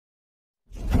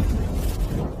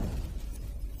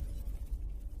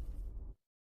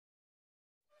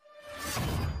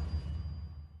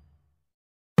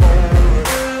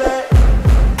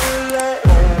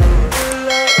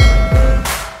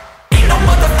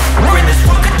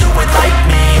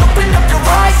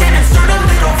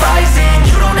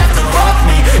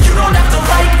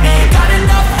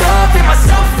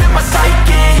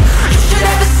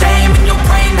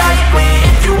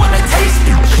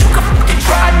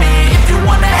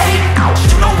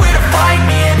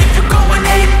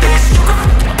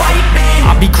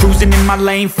my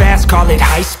lane fast, call it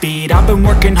high speed. I've been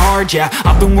working hard, yeah,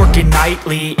 I've been working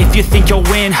nightly. If you think you'll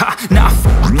win, ha, not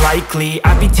likely.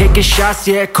 I be taking shots,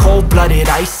 yeah, cold-blooded,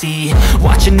 icy.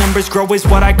 Watching numbers grow is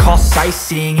what I call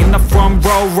sightseeing. In the front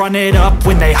row, run it up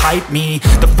when they hype me.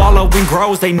 The following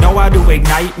grows, they know how to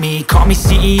ignite me. Call me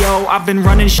CEO, I've been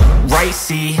running shit right,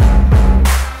 see.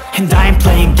 And I ain't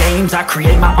playing games, I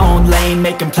create my own lane,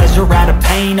 making pleasure out of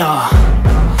pain,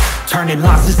 turning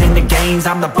losses into gains.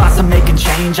 I'm the boss, I'm making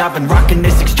change. I've been rocking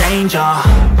this exchange,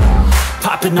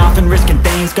 popping off and risking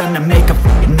things. Gonna make a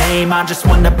f***ing name. I just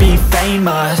wanna be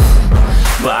famous,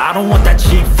 but I don't want that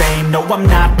cheap fame. No, I'm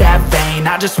not that vain.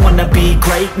 I just wanna be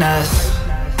greatness.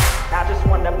 I just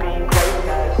wanna be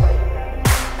greatness.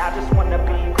 I just wanna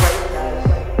be greatness.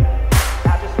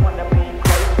 I just wanna be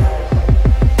greatness.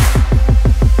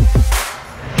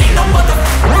 Ain't no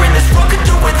motherfucker in this world could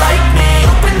do it like me.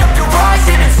 Open up your eyes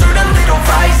and insert a little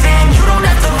rising. You don't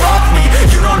have to love me,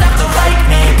 you don't have to like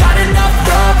me. Got enough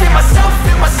love in myself,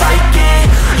 in my psyche.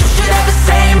 You should have the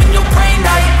same in your brain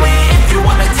nightly. If you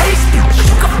wanna taste me,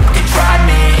 you can fucking try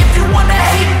me. If you wanna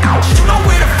hate me, you know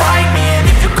where to find me. And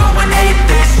if you go and hate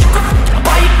this, you can fucking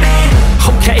bite me.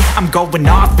 Okay, I'm going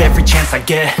off every chance I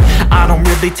get. I don't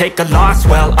really take a loss,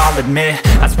 well, I'll admit.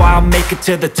 That's why I'll make it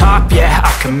to the top, yeah,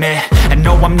 I commit. And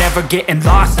no, I'm never getting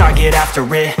lost, I get after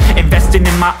it. Investing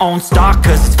in my own stock,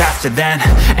 cause it's faster than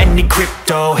any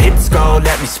crypto hits go,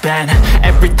 let me spend.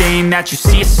 Everything that you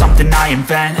see is something I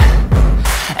invent,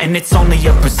 and it's only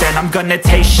a percent. I'm gonna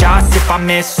take shots, if I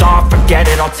miss all, forget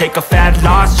it. I'll take a fat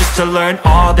loss just to learn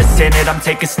all that's in it. I'm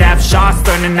taking snapshots,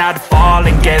 learning how to fall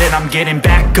and get it. I'm getting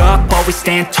back up, always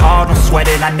stand tall, don't sweat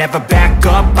it. I never back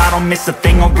up, I don't miss a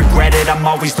thing or regret it. I'm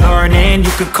always learning,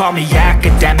 you could call me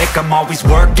academic. I'm always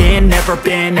working, never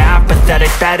been apathetic.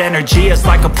 That energy is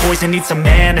like a poison, needs some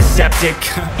antiseptic.